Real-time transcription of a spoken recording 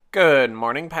Good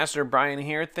morning, Pastor Brian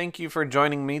here. Thank you for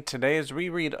joining me today as we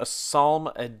read a psalm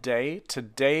a day.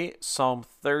 Today, Psalm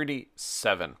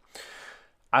 37.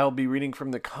 I'll be reading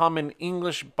from the Common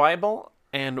English Bible,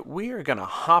 and we are going to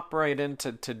hop right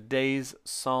into today's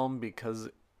psalm because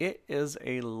it is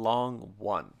a long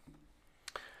one.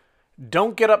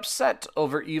 Don't get upset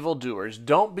over evildoers.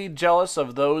 Don't be jealous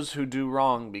of those who do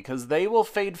wrong, because they will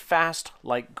fade fast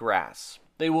like grass.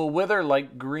 They will wither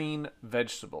like green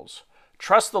vegetables.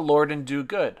 Trust the Lord and do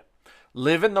good.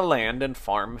 Live in the land and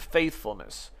farm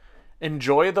faithfulness.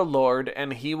 Enjoy the Lord,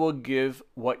 and he will give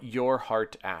what your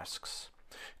heart asks.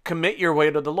 Commit your way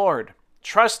to the Lord.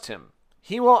 Trust him.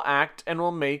 He will act and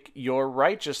will make your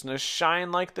righteousness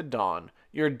shine like the dawn,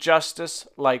 your justice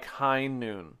like high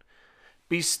noon.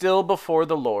 Be still before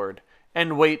the Lord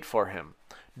and wait for him.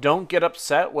 Don't get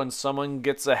upset when someone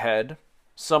gets ahead,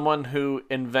 someone who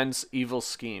invents evil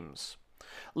schemes.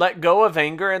 Let go of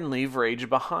anger and leave rage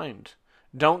behind.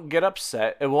 Don't get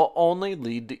upset, it will only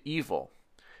lead to evil.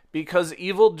 Because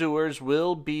evildoers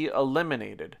will be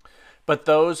eliminated, but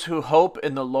those who hope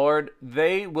in the Lord,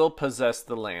 they will possess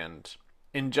the land.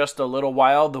 In just a little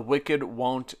while, the wicked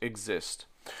won't exist.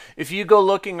 If you go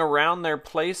looking around their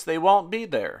place, they won't be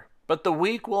there, but the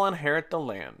weak will inherit the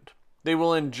land. They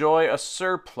will enjoy a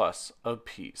surplus of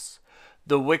peace.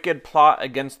 The wicked plot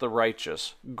against the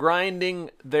righteous,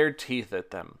 grinding their teeth at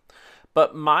them.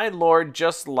 But my Lord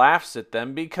just laughs at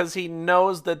them because he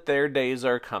knows that their days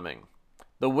are coming.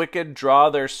 The wicked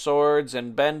draw their swords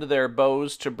and bend their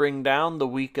bows to bring down the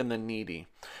weak and the needy,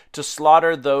 to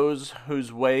slaughter those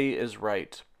whose way is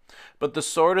right. But the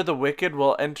sword of the wicked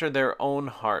will enter their own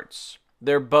hearts.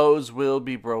 Their bows will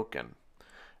be broken.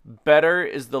 Better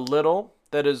is the little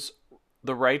that is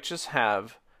the righteous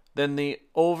have than the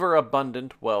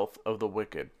overabundant wealth of the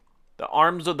wicked. The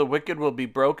arms of the wicked will be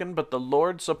broken, but the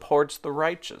Lord supports the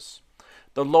righteous.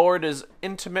 The Lord is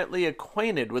intimately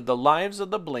acquainted with the lives of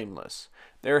the blameless.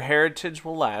 Their heritage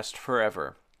will last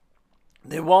forever.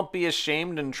 They won't be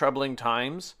ashamed in troubling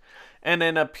times, and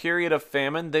in a period of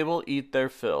famine they will eat their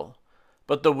fill.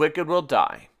 But the wicked will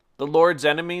die. The Lord's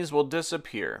enemies will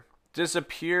disappear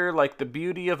like the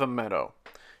beauty of a meadow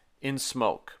in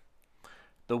smoke.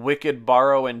 The wicked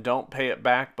borrow and don't pay it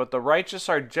back, but the righteous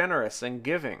are generous in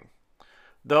giving.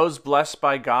 Those blessed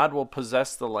by God will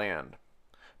possess the land,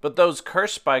 but those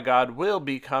cursed by God will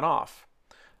be cut off.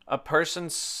 A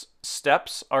person's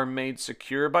steps are made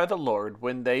secure by the Lord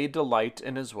when they delight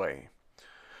in his way.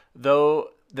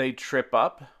 Though they trip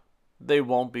up, they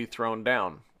won't be thrown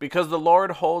down, because the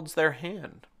Lord holds their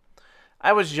hand.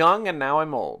 I was young and now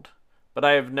I'm old, but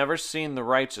I have never seen the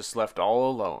righteous left all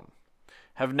alone.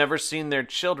 Have never seen their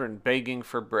children begging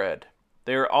for bread.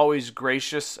 They are always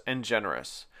gracious and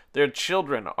generous. Their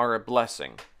children are a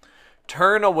blessing.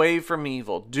 Turn away from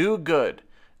evil. Do good.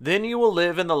 Then you will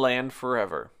live in the land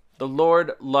forever. The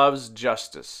Lord loves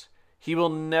justice. He will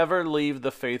never leave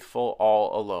the faithful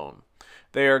all alone.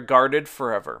 They are guarded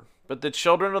forever. But the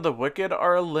children of the wicked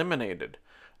are eliminated.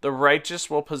 The righteous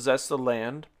will possess the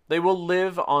land. They will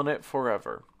live on it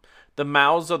forever. The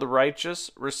mouths of the righteous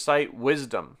recite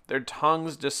wisdom. Their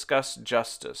tongues discuss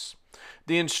justice.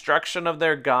 The instruction of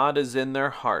their God is in their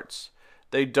hearts.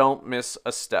 They don't miss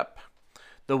a step.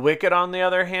 The wicked, on the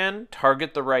other hand,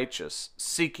 target the righteous,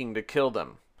 seeking to kill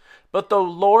them. But the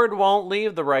Lord won't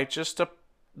leave the righteous to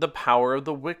the power of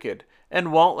the wicked,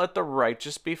 and won't let the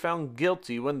righteous be found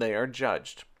guilty when they are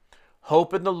judged.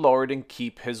 Hope in the Lord and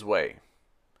keep his way.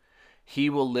 He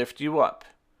will lift you up,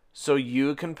 so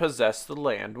you can possess the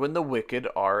land when the wicked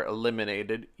are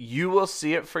eliminated. You will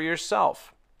see it for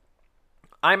yourself.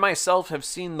 I myself have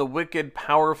seen the wicked,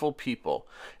 powerful people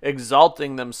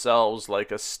exalting themselves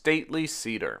like a stately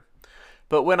cedar.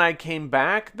 But when I came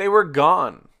back, they were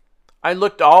gone. I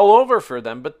looked all over for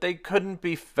them, but they couldn't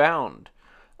be found.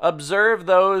 Observe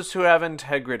those who have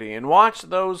integrity, and watch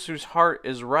those whose heart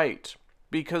is right,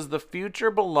 because the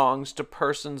future belongs to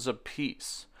persons of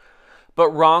peace.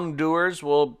 But wrongdoers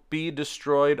will be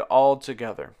destroyed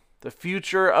altogether. The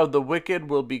future of the wicked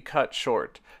will be cut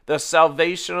short. The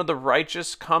salvation of the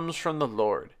righteous comes from the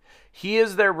Lord. He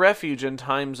is their refuge in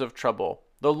times of trouble.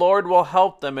 The Lord will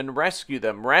help them and rescue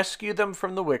them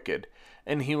from the wicked,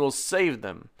 and he will save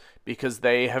them, because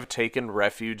they have taken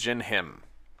refuge in him.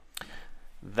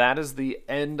 That is the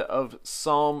end of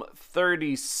Psalm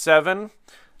 37.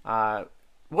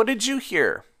 What did you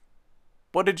hear?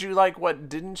 What did you like? What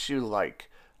didn't you like?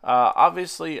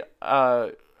 Obviously,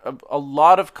 a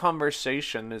lot of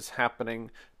conversation is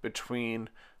happening between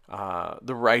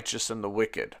the righteous and the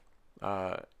wicked,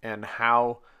 and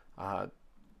how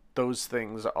those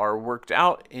things are worked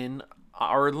out in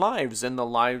our lives, in the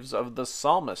lives of the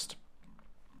psalmist.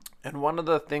 And one of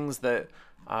the things that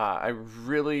I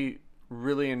really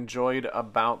enjoyed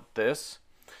about this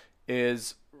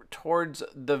is towards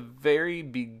the very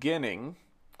beginning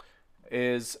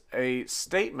is a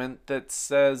statement that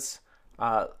says,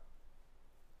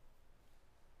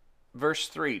 verse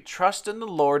 3, trust in the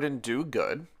Lord and do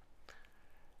good,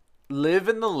 live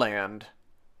in the land,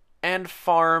 and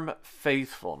farm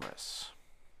faithfulness.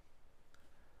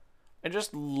 I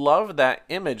just love that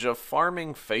image of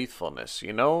farming faithfulness,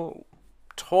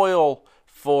 toil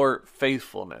for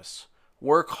faithfulness.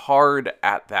 Work hard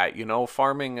at that.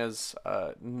 Farming is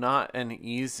not an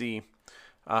easy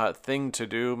thing to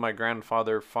do. My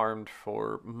grandfather farmed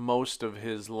for most of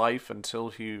his life until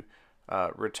he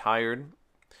retired.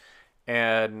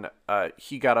 And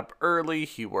he got up early,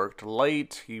 he worked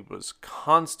late, he was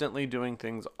constantly doing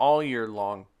things all year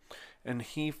long, and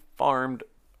he farmed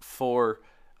for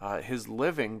his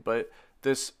living. But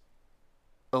this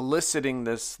eliciting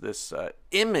this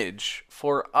image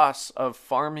for us of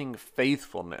farming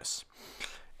faithfulness,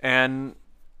 and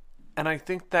I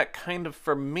think that kind of,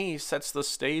 for me, sets the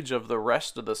stage of the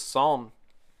rest of the psalm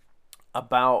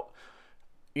about,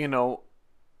 the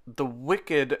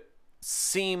wicked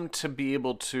seem to be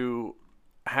able to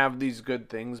have these good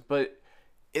things, but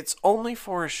it's only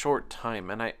for a short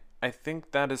time. And I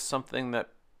think that is something that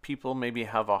people maybe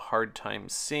have a hard time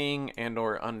seeing and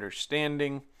or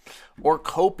understanding or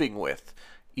coping with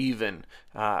even.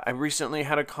 I recently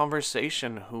had a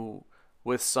conversation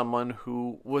with someone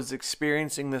who was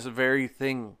experiencing this very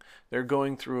thing. They're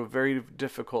going through a very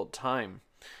difficult time,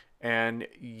 and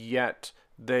yet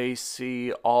they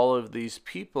see all of these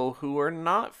people who are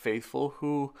not faithful,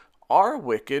 who are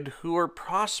wicked, who are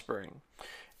prospering.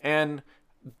 And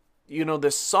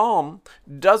this psalm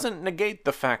doesn't negate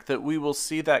the fact that we will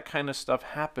see that kind of stuff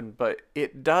happen, but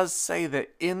it does say that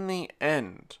in the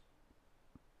end,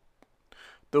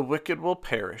 the wicked will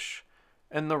perish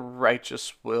and the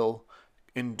righteous will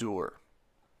endure.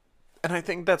 And I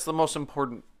think that's the most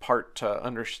important part to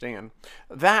understand.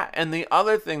 That, and the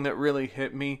other thing that really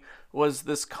hit me was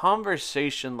this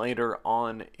conversation later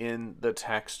on in the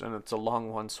text, and it's a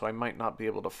long one, so I might not be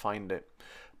able to find it.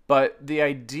 But the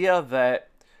idea that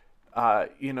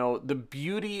the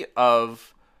beauty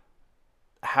of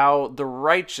how the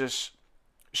righteous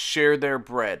share their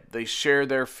bread, they share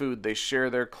their food, they share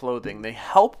their clothing, they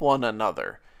help one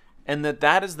another, and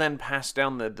that is then passed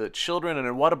down the children,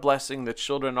 and what a blessing the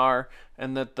children are,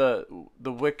 and that the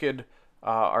wicked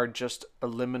are just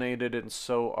eliminated, and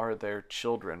so are their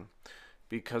children,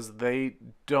 because they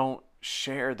don't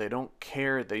share, they don't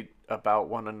care about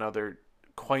one another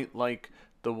quite like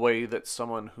the way that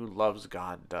someone who loves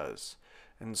God does.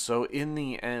 And so in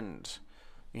the end,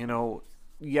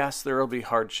 yes, there will be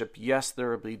hardship. Yes,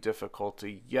 there will be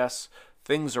difficulty. Yes,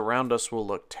 things around us will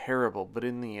look terrible. But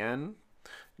in the end,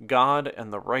 God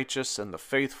and the righteous and the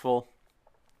faithful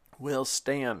will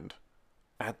stand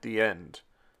at the end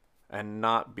and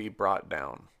not be brought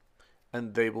down.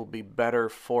 And they will be better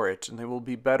for it. And they will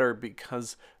be better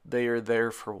because they are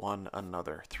there for one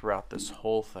another throughout this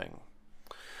whole thing.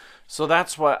 So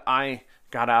that's what I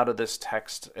got out of this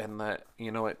text, and that,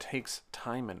 it takes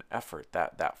time and effort,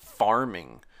 that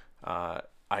farming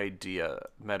idea,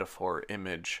 metaphor,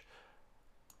 image.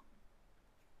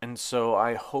 And so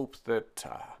I hope that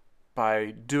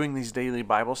by doing these daily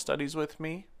Bible studies with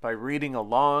me, by reading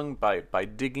along, by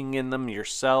digging in them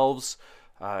yourselves,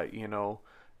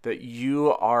 that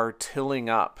you are tilling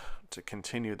up, to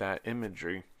continue that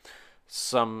imagery,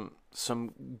 some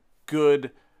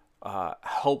good,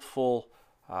 helpful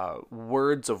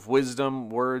words of wisdom,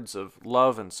 words of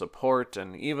love and support,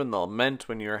 and even the lament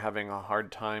when you're having a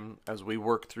hard time as we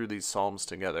work through these Psalms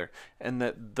together, and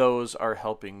that those are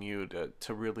helping you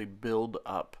to really build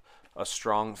up a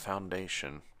strong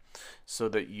foundation so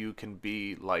that you can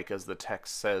be, like as the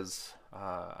text says,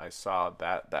 I saw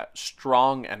that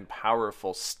strong and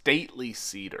powerful, stately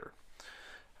cedar.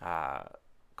 Of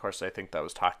course, I think that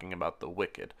was talking about the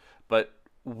wicked, but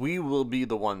we will be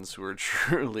the ones who are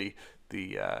truly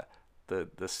the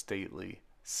stately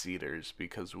cedars,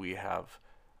 because we have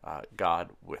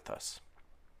God with us.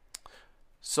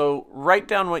 So write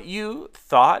down what you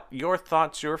thought, your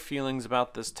thoughts, your feelings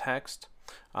about this text.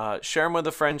 Share them with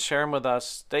a friend, share them with us.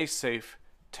 Stay safe.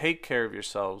 Take care of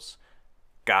yourselves.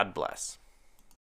 God bless.